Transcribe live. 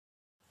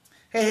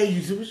Hey,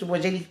 YouTube, it's your boy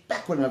JD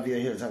back with another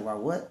video here to talk about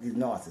what? These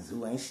narcissists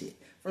who ain't shit.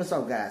 First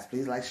off, guys,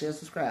 please like, share,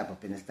 subscribe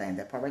up in this thing.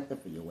 That part right there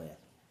for your ass.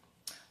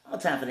 No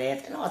time for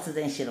that. And narcissists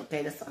ain't shit,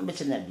 okay? There's some bitch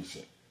that never be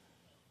shit.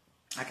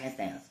 I can't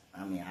stand it.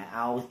 I mean,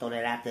 I always throw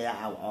that out there.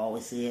 I will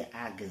always say it.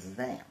 I guess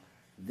damn.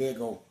 There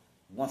go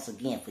once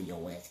again for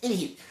your ass.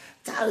 Anywho,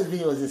 the title of this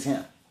video is this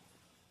him.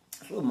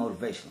 It's a little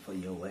motivation for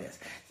your ass.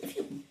 If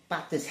you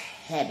about this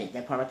habit,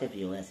 that part right there for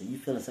your ass, and you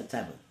feeling some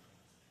type of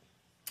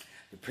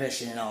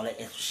depression and all that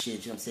extra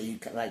shit, you know what I'm saying? You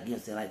like, you know what I'm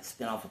saying, like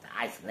spin off with the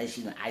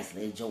isolation and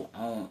isolate your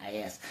own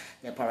ass.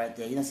 That part right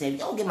there, you know what I'm saying? You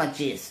don't get my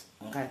gist,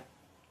 okay?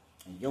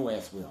 And your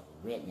ass will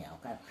right now,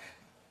 okay?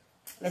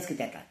 Let's get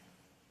that guy.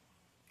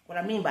 What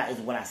I mean by is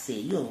what I said.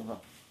 You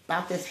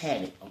about this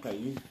habit, okay?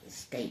 You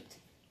escaped.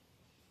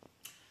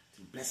 To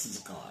the blessings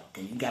of God,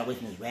 okay? You got away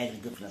from this raggedy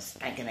good from the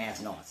spanking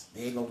ass noise.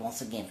 There you go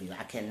once again for you.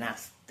 I cannot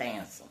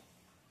stand some.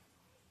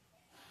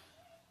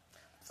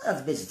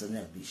 Those bitches will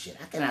never be shit.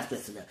 I cannot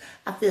stress enough.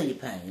 I feel your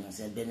pain, you know what I'm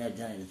saying? Been there,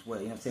 done it as well,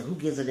 you know what I'm saying? Who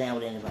gives a damn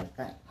what anybody think?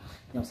 You know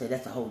what I'm saying?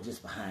 That's the whole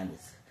gist behind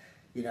this.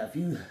 You know, if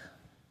you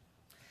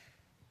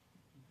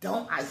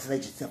don't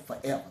isolate yourself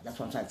forever, that's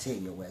what I'm trying to tell you,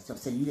 you know what I'm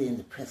saying? You get in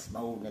depressed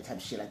mode and that type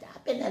of shit like that.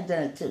 I've been there,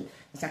 done it too.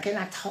 So I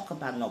cannot talk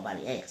about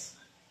nobody else.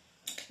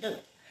 I can do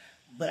it.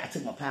 But I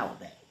took my power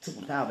back. Took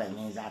my power back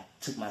means I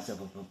took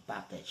myself up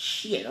about that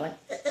shit.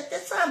 Like,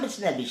 that son bitch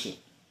never be shit.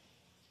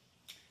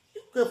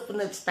 Good for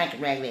that stinking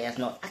raggedy ass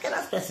noise. I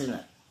cannot stress it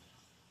enough.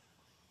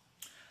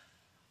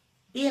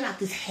 Being out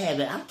this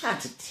habit, I'm trying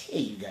to tell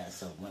you guys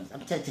so much.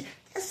 I'm telling you,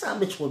 that son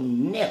bitch will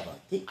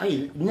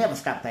never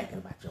stop thinking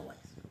about your ways.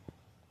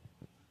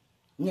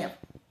 Never.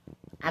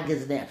 I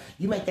guess damn.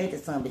 You may think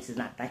that son bitch is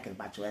not thinking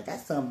about your ass.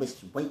 That son bitch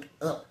wake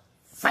up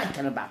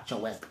thinking about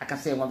your ass. Like I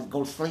said, when I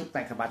go to sleep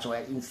thinking about your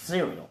ass, eating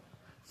cereal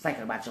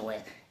thinking about your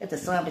ass. If the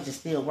son bitch is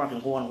still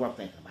working, going to work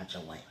thinking about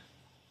your ass.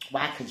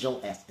 Why? Because your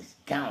ass is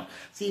gone.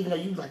 See, even though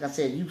you, like I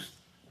said, you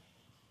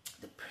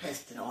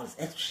depressed and all this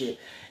extra shit,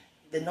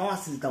 the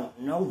narcissists don't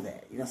know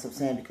that. You know what I'm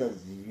saying? Because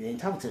you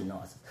ain't talking to the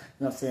narcissist. You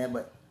know what I'm saying?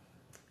 But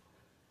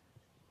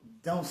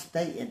don't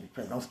stay in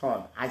depression. Don't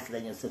start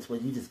isolating yourself where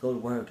you just go to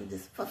work and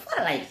just, for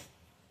the ladies,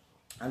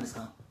 I'm just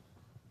gone.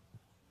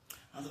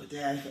 I'm with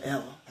daddy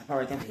forever. I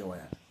probably think for your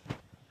ass.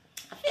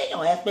 I feel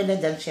your ass been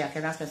there, done shit. I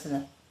cannot stress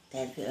enough.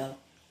 Daddy forever.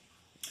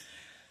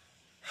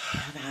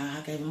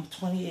 I gave him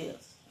 20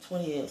 years.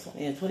 20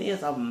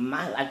 years of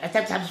my life.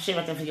 That type of shit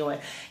right there for your ass.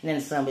 And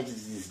then some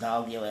bitches just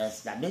dog your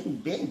ass. I've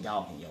been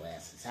dogging your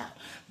asses out.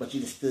 But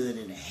you just stood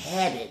in the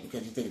habit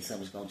because you think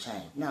something's going to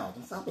change. No,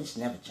 some bitches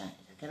never change.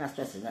 I cannot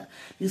stress it enough.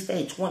 You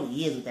stayed 20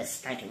 years with that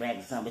stinking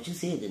ragged son, but you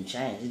see it didn't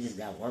change. It just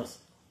got worse.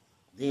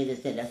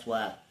 That's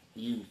why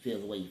you feel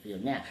the way you feel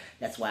now.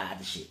 That's why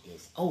the shit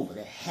is over.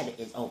 The habit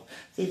is over.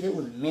 See, if it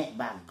was meant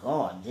by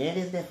God, there it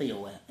is there for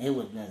your ass. It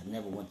would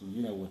never went through,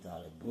 you never went through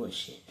all that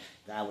bullshit.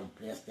 God would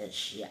bless that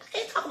shit. I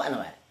can't talk about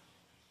nobody.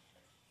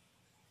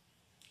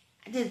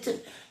 I did it too. You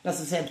know what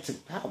I'm saying? I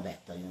took power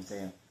back though, you know what I'm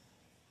saying?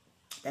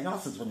 That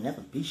narcissist will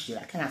never be shit.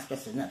 I cannot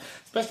stress it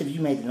enough. Especially if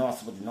you made the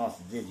narcissist what the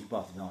narcissist is. You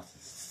brought the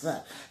narcissist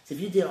up. So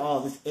if you did all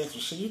this extra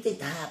shit, you think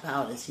the high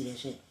power didn't see that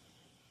shit?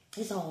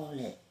 It's all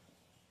that.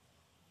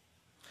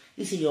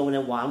 You see you over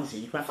there wild, you see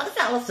you cry. For the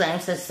fellas, same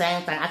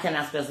thing. I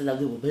cannot stress enough.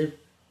 Baby.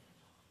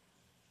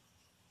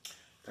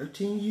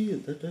 13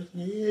 years.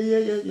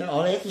 Yeah.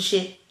 All that extra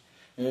shit.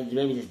 And then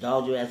maybe just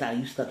dog your ass out.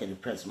 You stuck in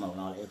depressed mode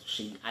and all that extra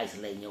shit. You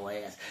isolating your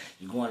ass.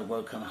 You going to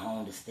work, coming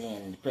home to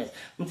stand and depressed.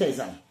 Let me tell you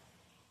something.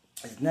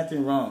 There's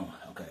nothing wrong,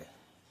 okay?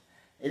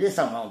 It is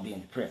something wrong with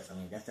being depressed. I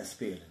mean, that's the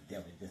spirit of the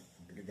devil.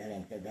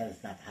 That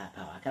is not the high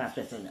power. I cannot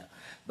stress it enough.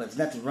 But there's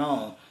nothing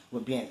wrong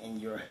with being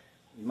in your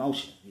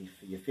emotions,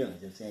 your feelings. You know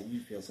what I'm saying? You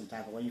feel some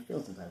type of way, you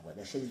feel some type of way.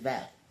 That shit is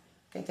valid.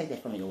 Can't take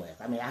that from your ass.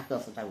 I mean, I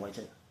feel some type of way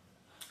too.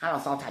 I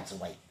lost all types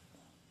of weight.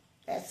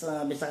 That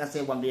son, bitch, like I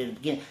said one day at the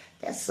beginning,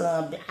 that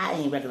son, I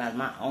didn't recognize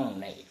my own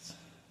legs.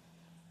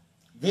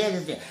 There.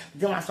 Then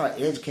when I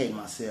started educating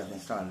myself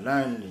and started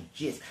learning the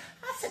gist,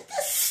 I said,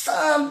 this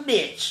son,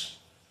 bitch,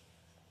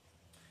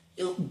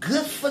 you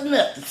good for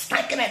nothing.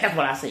 Stinking at, that's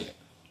what I said.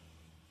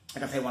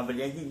 Like I said one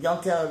day,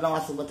 don't tell the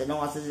narcissist what the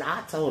narcissist is.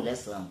 I told that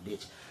son,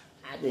 bitch.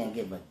 I didn't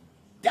give a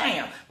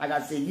damn. Like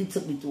I said, you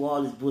took me through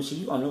all this bullshit.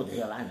 You don't know what the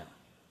hell I know.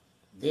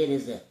 There it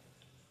is there.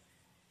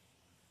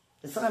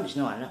 The son bitch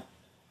know I know.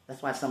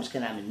 That's why some bitch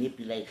cannot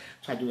manipulate,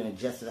 try to do an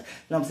injustice. You know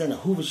what I'm saying? The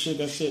Hoover shit,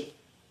 that shit.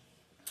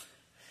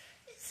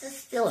 It's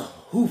still a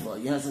Hoover.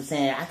 You know what I'm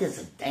saying? I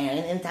guess a damn,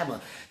 any type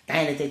of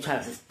thing that they try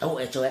to just throw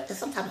at your ass. There's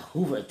some type of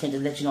Hoover attention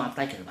to let you know I'm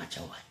thinking about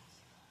your ass.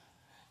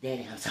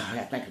 Daddy, I'm sorry,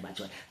 I'm thinking about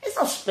your ass. It's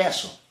so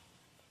special.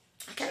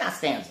 I cannot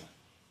stand them.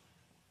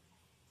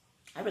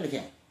 I really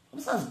can't.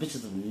 Some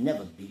bitches will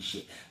never be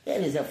shit. That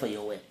is there for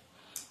your way.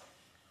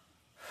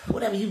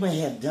 Whatever you may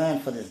have done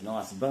for this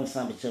narcissist, bring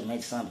some bitch up,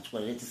 make some bitch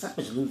what it is. Some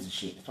bitch losing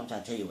shit. That's what I'm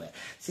trying to tell you.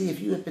 See, if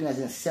you have been as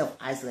in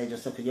self-isolate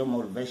yourself because your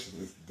motivation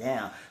is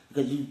down,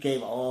 because you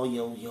gave all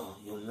your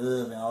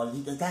love and all,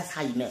 that's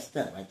how you messed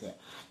up right there.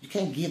 You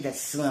can't give that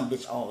son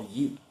bitch all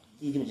you.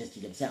 You can just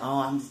keep saying,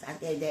 I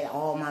gave that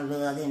all my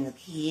love and the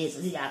kids.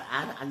 See,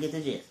 I get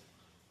the gist.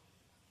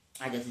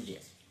 I guess it's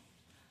just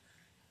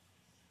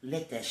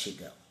let that shit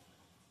go.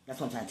 That's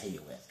what I'm trying to tell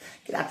you, Wes.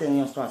 Get out there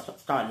and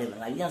start living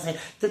like, you know what I'm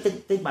saying?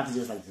 Think about this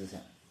just like this.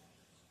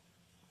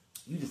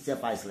 You just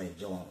self-isolate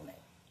your own name.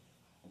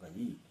 Okay,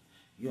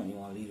 you don't even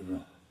want to leave the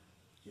room.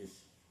 Just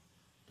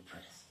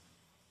depressed.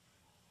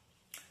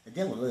 The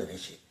devil loves that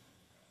shit.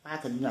 Why?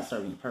 Because you're not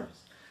serving your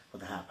purpose. What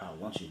the higher power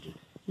wants you to do.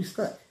 You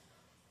stuck.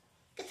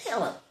 Get the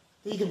hell up.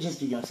 You can just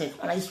do, you know what I'm saying?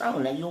 Come on, you're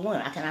stronger than that. You're a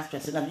winner. I cannot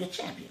stress enough. You're a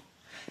champion.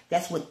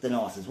 That's what the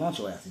narcissists want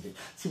your ass to do.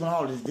 See, when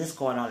all this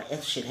discord and all the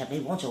extra shit happens,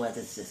 they want your ass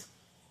to just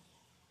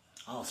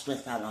all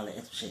stressed out and all that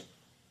extra shit.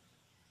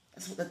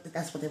 That's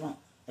what they want.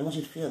 They want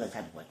you to feel that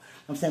type of way.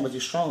 I'm saying, but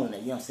you're stronger than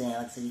that. You know what I'm saying?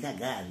 Like I said, you got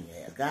God in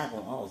your ass. God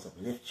gonna always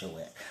uplift your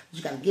ass. But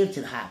you gotta give it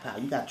to the higher power.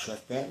 You gotta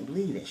trust that and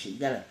believe that shit. You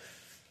gotta.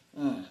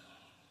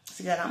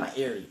 See, God, I'm an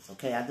Aries,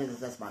 okay? I think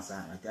that's my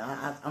sign right there.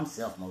 I'm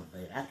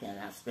self-motivated. I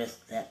cannot express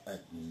that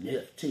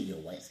enough to your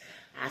ways.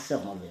 I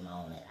self-motivate my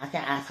own ass.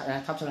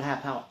 I talk to the higher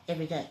power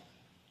every day.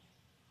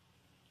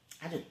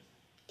 I do.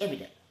 Every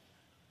day.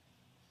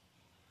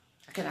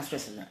 I cannot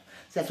stress enough.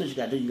 So that's what you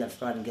got to do. You got to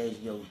start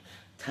engaging your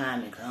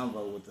time and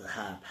convo with the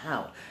higher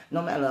power.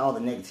 No matter all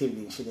the negativity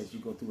and shit that you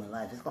go through in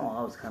life, it's going to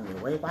always come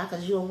your way. Why?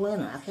 Because you're a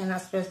winner. I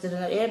cannot stress that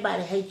enough.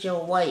 Everybody hates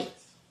your ways.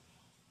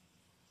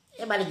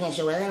 Everybody against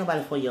your ass. Ain't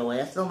nobody for your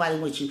ass. Nobody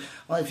with you.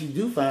 Or if you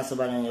do find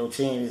somebody on your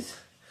team,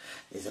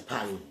 is a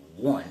probably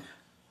one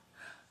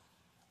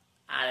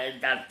out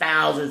of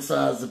 1,000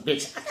 sons of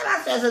bitch. I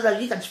cannot stress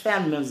enough. You got your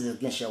family members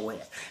against your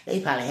ass. They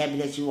probably happy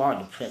that you are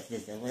depressed.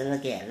 This and well,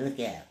 look at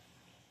it.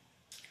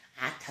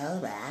 I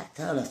told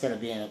her, instead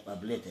of being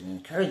uplifted and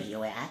encouraging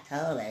your ass, I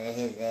told her that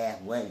his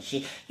ass wasn't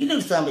shit. You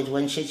knew some bitch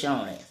wasn't shit your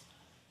own ass.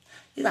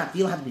 You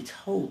don't have to be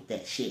told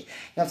that shit. You know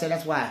what I'm saying?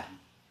 That's why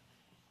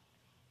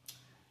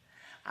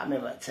I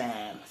remember a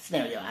time,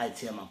 scenario, I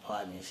tell my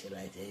partner and shit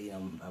like that, you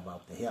know, about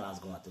what the hell I was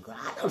going through. Cause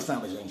I know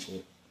some bitch ain't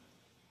shit.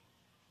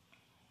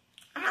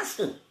 I'm not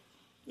stupid.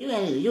 You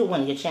ain't either. You're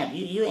one of your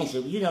champions. You ain't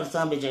stupid. You know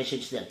some bitch ain't shit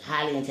yourself.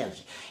 Highly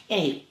intelligent.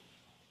 Anyway,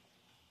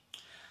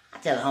 I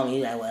tell the homie,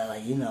 he's like, well,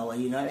 you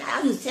know.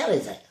 How you tell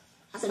his ass?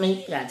 I said, man,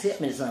 you gotta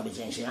tell me the son bitch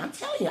ain't shit. I'm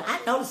telling you,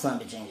 I know the son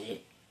bitch ain't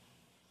shit.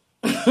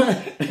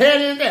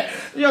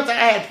 You know what I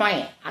had a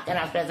plan. I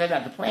cannot stress that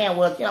out. The plan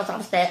was, you know, so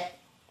I'm stack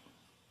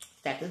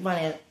this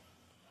money up.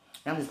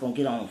 I'm just going to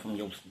get on from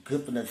your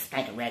good for the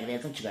stinking ragged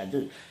ass. That's what you got to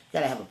do. You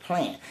got to have a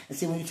plan. And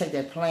see, when you take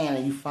that plan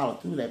and you follow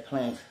through that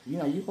plan, you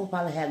know, you're going to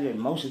probably have your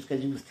emotions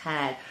because you was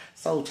tired,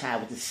 so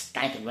tired with this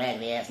stinking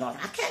ragged ass. And all.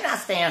 I cannot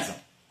stand some.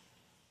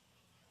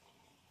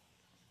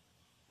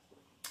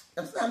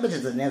 Some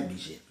bitches will never be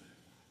shit.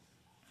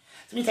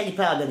 So when you take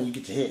your power down and you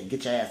get your head,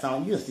 get your ass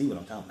on, you'll see what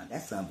I'm talking about.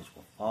 That son bitch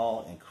will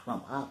fall and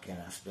crumble. I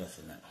cannot stress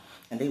enough.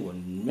 And they will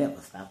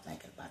never stop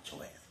thinking about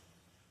your ass.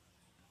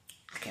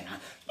 I cannot.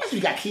 Especially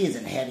if you got kids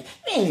in the habit.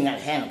 You ain't even got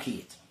to have no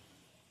kids.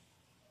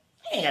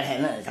 You ain't got to have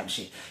none of that type of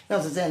shit. You know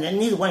what I'm saying? And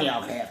neither one of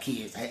y'all can have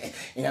kids. You know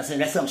what I'm saying?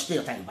 That's something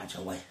still thinking about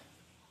your way.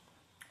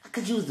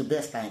 Because you was the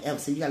best thing ever.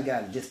 So you got to get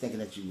out of just thinking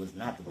that you was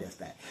not the best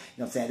thing. You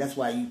know what I'm saying? That's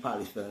why you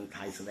probably feeling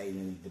isolated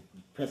and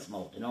depressed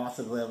mode. And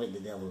also love it, the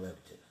devil love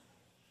it too.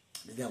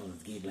 The devil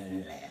is giggling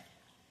and laughing.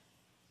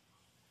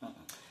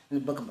 In the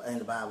book of, in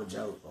the Bible,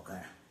 Job,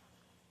 okay?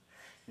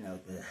 You know,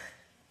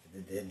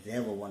 the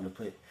devil wanted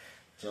to put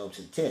Job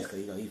to the test because,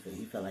 you know, he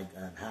felt like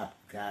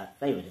God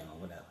favored him or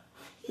whatever.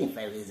 He didn't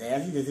favor his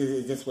ass.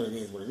 It's just what it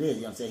is, what it is.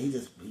 You know what I'm saying? He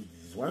just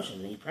worshipped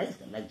and he praised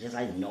him. Like, just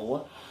like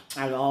Noah.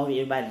 Out of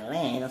everybody in the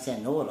land, you know what I'm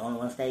saying? Noah the only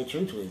one stayed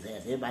true to his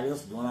ass. Everybody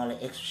else was doing all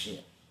that extra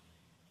shit.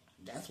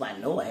 That's why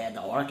Noah had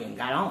the ark and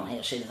got on.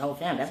 Hell, shit, his whole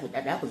family.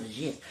 That was his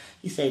gist.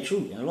 He stayed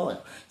true and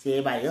loyal. See,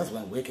 everybody else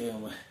went wicked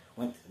and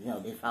went, you know,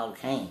 they followed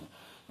Cain.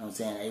 You know what I'm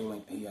saying? Abel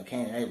and, you know,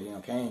 Cain and Abel. You know,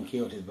 Cain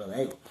killed his brother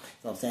Abel. You know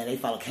what I'm saying? They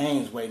followed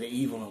Cain's way, the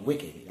evil and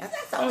wicked.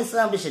 That's the only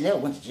son bitch that never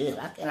went to jail.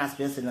 I cannot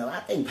stress enough. I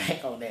think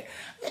back on that.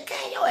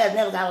 Cain, your ass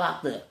never got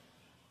locked up.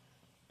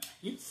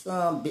 You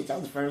son bitch. That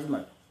was the first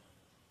murder.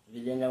 If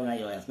you didn't know, now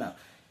your ass know.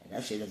 And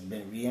that shit has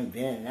been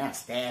reinvented now.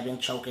 Stabbing,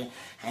 choking,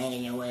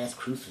 hanging your ass,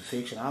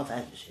 crucifixion, all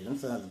types of shit. Them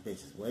sons of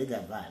bitches. Well, they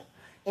got violent.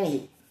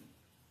 Anyway,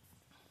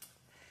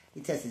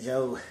 he tested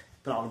Job,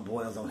 put all the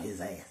boils on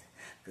his ass.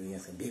 Because he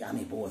had some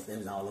big, boils, they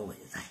was all over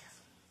his ass.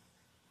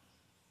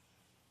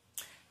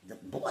 The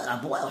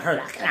boil hurt.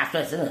 I cannot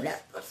stress it.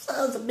 That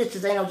sons of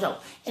bitches ain't no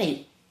joke.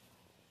 Anyway,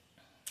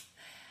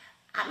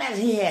 I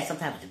imagine he had some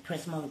type of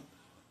depressed mode.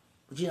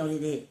 But you know what he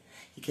did?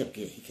 He kept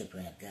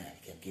praying to God.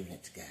 He kept giving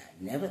it to God.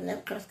 Never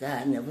cursed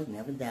God.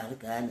 Never doubted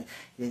God.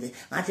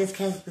 I just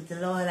cursed with the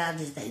Lord.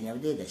 He never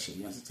did that shit.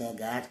 You know what I'm saying?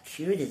 God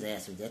cured his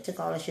ass with that.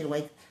 Took all that shit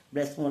away.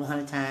 Blessed him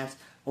 100 times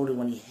more than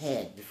when he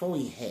had. Before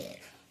he had.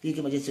 You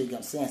get what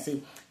I'm saying?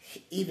 See,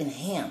 even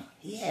him,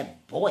 he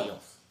had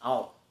boils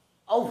all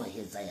over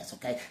his ass,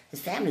 okay? His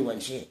family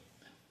wasn't shit.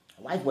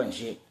 His wife wasn't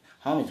shit.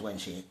 Homies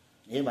wasn't shit.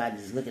 Everybody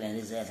just looking at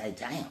his ass like,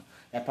 damn.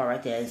 That part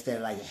right there, instead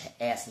of like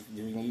asking,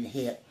 do we need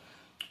help?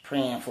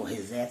 Praying for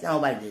his ass.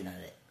 Nobody did none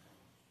of that.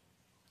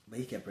 But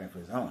he kept praying for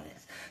his own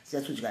ass. So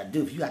that's what you got to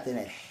do. If you got in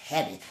that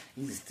habit,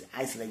 you just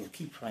isolate and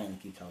keep praying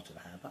and keep talking to the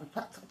higher power.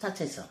 I'll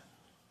tell you something.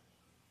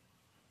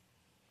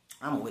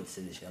 I'm a witness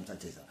to this shit. I'm trying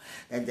to tell you something.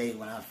 That day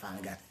when I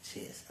finally got the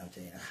chest, I'm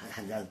telling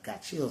you, I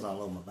got chills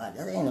all over my body.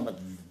 That ain't about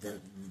the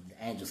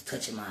angels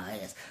touching my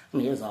ass. I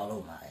mean, it was all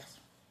over my ass.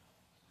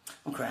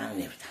 I'm crying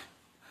and everything.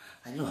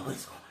 Like, Lord, what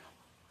is going on?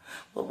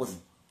 What was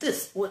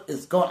this? What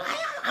is going on?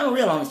 I'm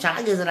real on this child.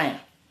 I guess it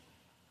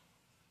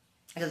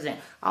ain't.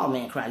 All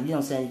men cry. You know what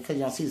I'm saying? Because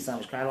you don't see the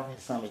zombies cry.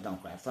 Some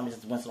don't cry. Some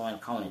just went somewhere in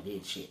the corner and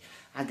did shit.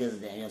 I guess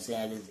it ain't. You know what I'm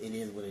saying? It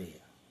is what it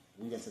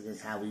is.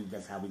 That's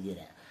how we get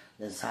at.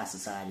 That's how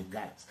society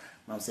got us.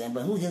 You know what I'm saying?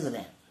 But who gives a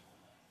damn?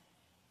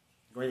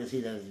 Greater is he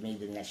that is me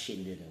than that shit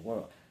in the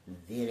world.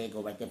 There they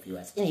go right there for you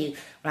ass. Anyway,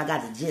 when I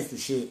got the gist of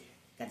shit,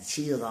 got the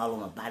chills all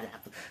over my body.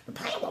 The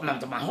pain,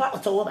 my heart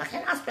was so up. I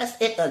cannot express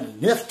it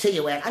enough to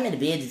you ass. I'm in the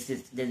bed,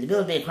 the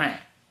middle bed crying.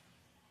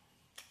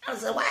 I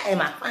said, why am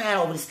I crying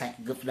over this thing?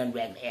 Good for nothing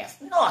ragged ass.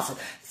 No, I said,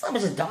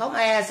 somebody just dog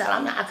my ass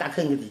out. I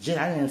couldn't get the gist.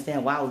 I didn't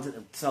understand why I was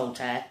so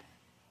tired.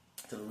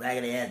 To the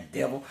ragged ass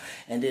devil,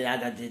 and then I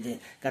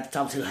got to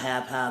talk to the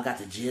higher power, got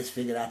the gist,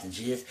 figured out the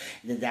gist,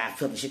 and then I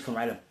felt the shit come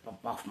right up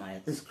off my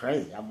ass. This is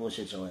crazy. I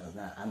bullshit your ass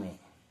now. I mean,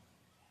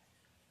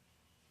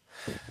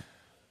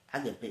 I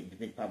get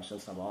big Papa show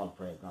some all the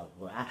praise.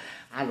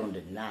 I don't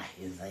deny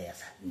his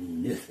ass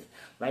nothing.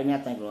 Right now,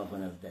 thank Lord for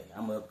another day.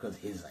 I'm up because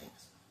of his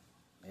ass.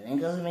 It ain't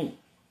because of me.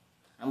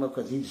 I'm up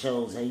because he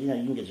shows, hey, you know,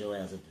 you can get your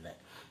ass up today.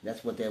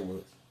 That's what that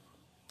was.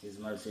 His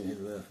mercy and his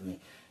love for me.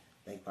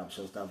 Thank Papa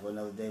Showstopper for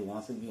another day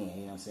once again,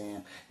 you know what I'm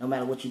saying? No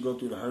matter what you go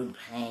through, the hurt,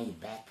 pain, your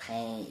back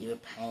pain, ear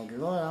pain, the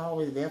Lord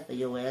always there for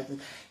your ass.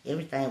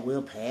 Everything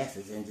will pass.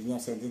 And you know what I'm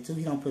saying? Until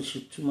he don't put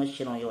too much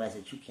shit on your ass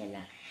that you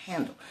cannot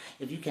handle.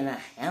 If you cannot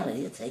handle it,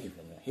 he'll take it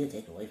from you. He'll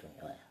take it away from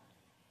your ass.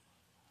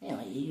 You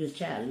know, you're his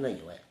child, he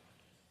love your ass.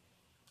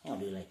 He don't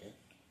do it like that.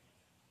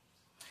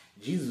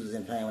 Jesus was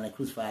in pain when they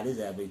crucified his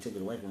ass, but he took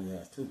it away from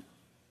his ass too.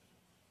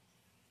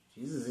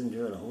 Jesus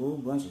endured a whole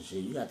bunch of shit.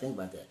 You gotta think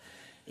about that.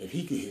 If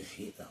he could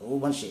hit a whole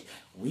bunch of shit,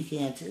 we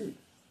can too.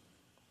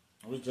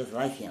 We're just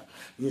like him.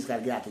 You just got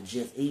to get out the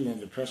gist. Even in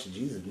depression,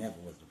 Jesus never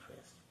was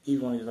depressed.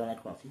 Even when he was on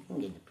that cross, he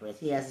couldn't get depressed.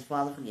 He asked his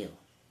Father to forgive him.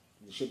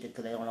 The shit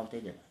because they don't know what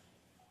they're doing.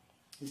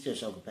 He still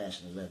showed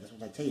compassion and love. That's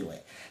what I tell you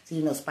at. See,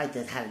 you know, despite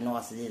that how the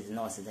narcissist is, the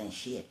narcissist ain't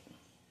shit.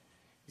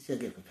 He still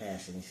give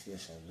compassion. He still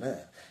show love.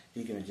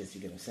 You get what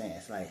I'm saying?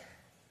 It's like,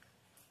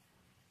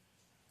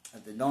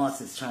 if the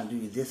narcissist trying to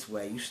do you this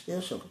way, you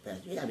still show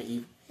compassion. You gotta be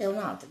evil. Hell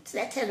no.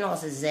 That tell the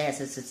narcissist his ass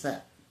sits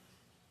up.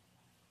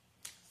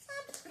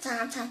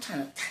 Sometimes I'm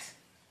trying to...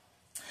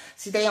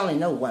 See, they only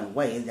know one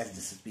way. That's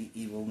just to be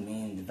evil,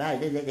 mean,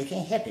 divided. They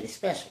can't help it. It's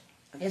special.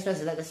 I can't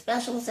stress it. Like the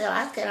special self,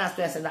 I cannot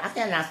stress it. I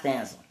cannot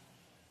stand some.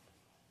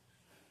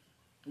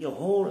 Your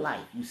whole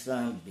life, you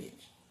son of a bitch.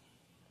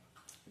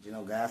 But you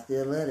know, God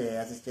still love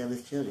their ass. He still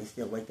his children. He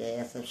still wake their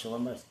ass up,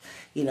 showing mercy.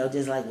 You know,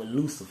 just like with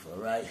Lucifer,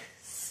 right?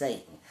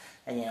 Satan.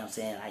 And you know what I'm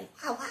saying? Like,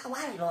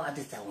 why Lord, I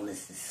just want to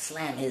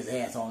slam his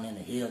ass on in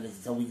the hill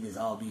so we can just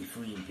all be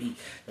free and peace.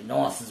 The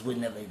narcissists would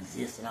never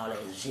exist and all that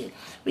shit.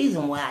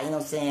 Reason why, you know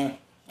what I'm saying?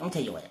 I'm going to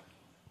tell you what.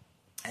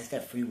 That's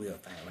that free will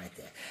thing right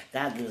there.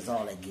 God gives us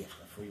all that gift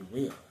of free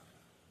will.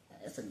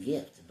 It's a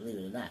gift, believe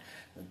it or not.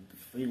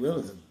 Free will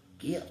is a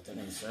gift. I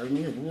mean, it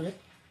certainly is, really.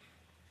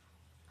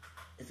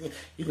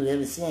 You can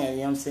live in sin, you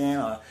know what I'm saying?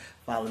 Or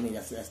follow me.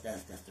 That's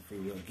the free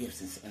will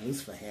gifts. And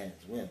Lucifer had it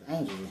as well.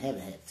 Angels in heaven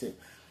had it too. You know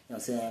what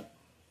I'm saying?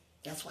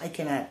 That's why I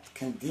cannot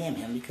condemn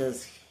him,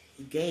 because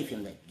he gave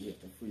him that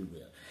gift of free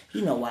will.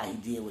 He know why he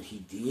did what he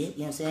did. You know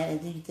what I'm saying? And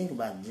then you think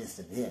about it just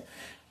a bit.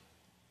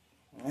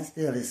 That's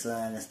still his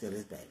son. That's still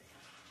his baby.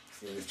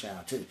 Still his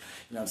child too. You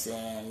know what I'm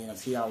saying? You know,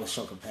 he always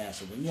show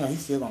compassion. But, you know,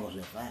 he's still going to go to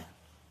that fire.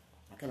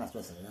 I cannot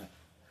stress it enough.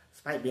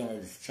 Despite being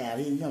his child,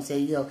 he, you know what I'm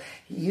saying? You know,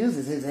 he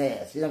uses his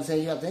ass. You know what I'm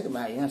saying? You got to think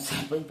about it. You know what I'm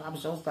saying? But Papa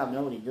Showstopper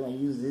know what he's doing. He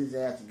uses his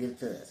ass to give it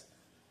to us.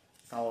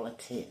 It's all a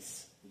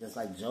test. Just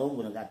like Job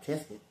when he got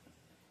tested.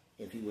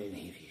 If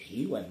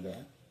he wasn't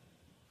there,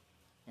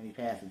 and he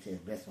passed the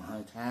test, best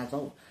 100 times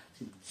over.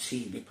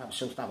 See, Big Papa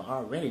Showstopper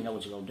already know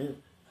what you're gonna do.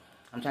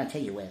 I'm trying to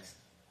tell you, Wes,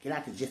 get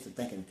out the gist of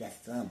thinking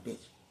that son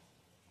bitch.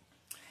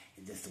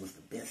 It just was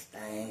the best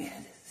thing.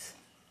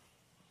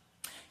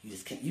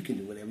 You can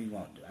do whatever you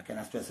want to do. I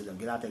cannot stress it up.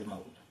 Get out that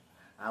mode.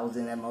 I was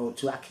in that mode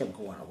too. I kept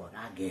going to work.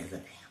 I guess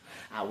it.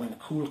 I went to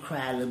cool,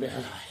 cried a little bit,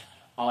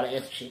 all that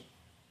extra shit.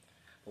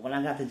 But when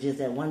I got to just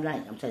that one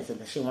night, I'm telling you,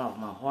 that shit went off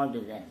my heart.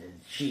 That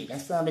shit,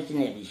 that son bitch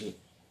and every shit.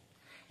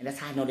 And that's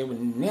how I know they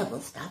would never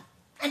stop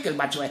thinking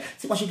about your ass.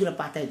 See, once you get up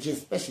out that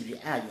gist, especially if you're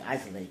out, you're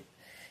isolated.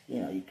 You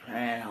know, you're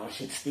crying, all that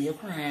shit, still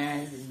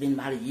crying. It's been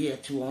about a year or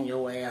two on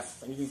your ass.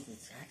 So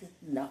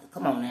no,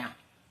 come on now.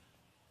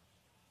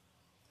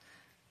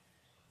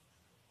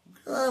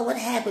 What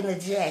happened to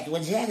Jackie?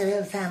 Well, Jackie, the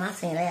other time last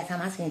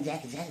time I seen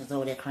Jackie was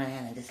over there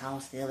crying and just all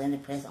still in the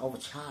press over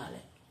Charlie.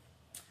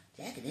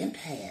 Jackie didn't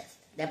pass.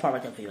 That part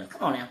right there for you.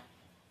 Come on now.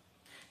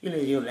 You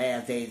live your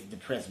last days in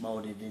depressed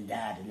mode and then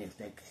die the next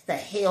day. It's the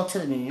hell to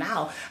the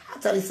now. I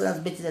tell these sons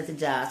bitches at the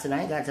job, so I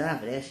ain't got time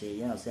for that shit.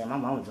 You know what I'm saying? My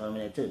mama told me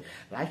that too.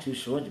 Life too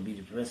short to be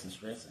depressed and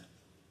stressing.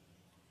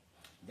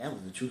 That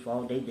was the truth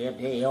all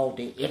day, all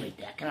day, every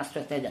day. I cannot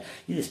stress that down.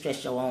 You just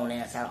stress your own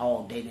ass out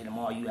all day, then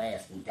tomorrow you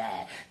ass and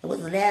die. It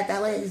was the last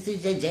time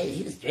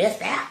he was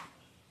stressed out.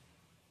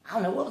 I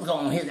don't know what was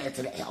going on his ass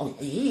today. Oh,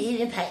 he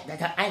didn't pay.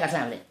 I ain't got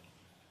time for that.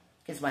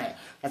 Kiss my ass.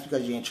 That's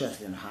because you ain't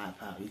trusting in the higher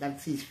power. You got to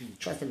see if you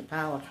trust in the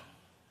power.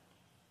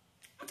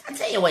 I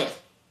tell you what,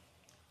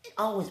 it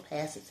always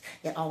passes.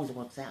 It always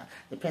works out.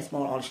 The press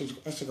mode, all the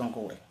shit, that shit gonna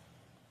go away.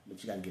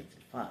 But you gotta give it to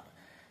the Father.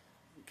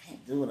 You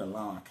can't do it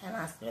alone. I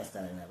cannot stress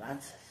that enough. I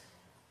just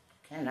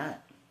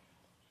cannot.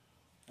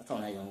 That's all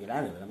I'm gonna get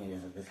out of it. I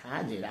mean, it's how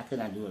I did. I could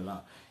not do it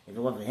alone. If it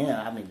wasn't for him,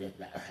 I mean,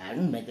 I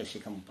didn't make that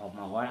shit come off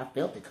my heart. I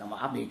felt it come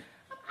off. I mean,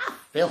 I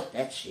felt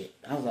that shit.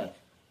 I was like,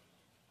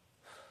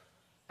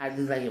 I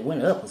just like it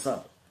went up or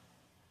something.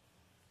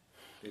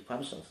 It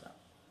probably shows something.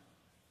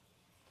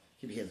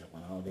 Keep your heads up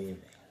on all day, every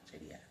day.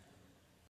 Check it out.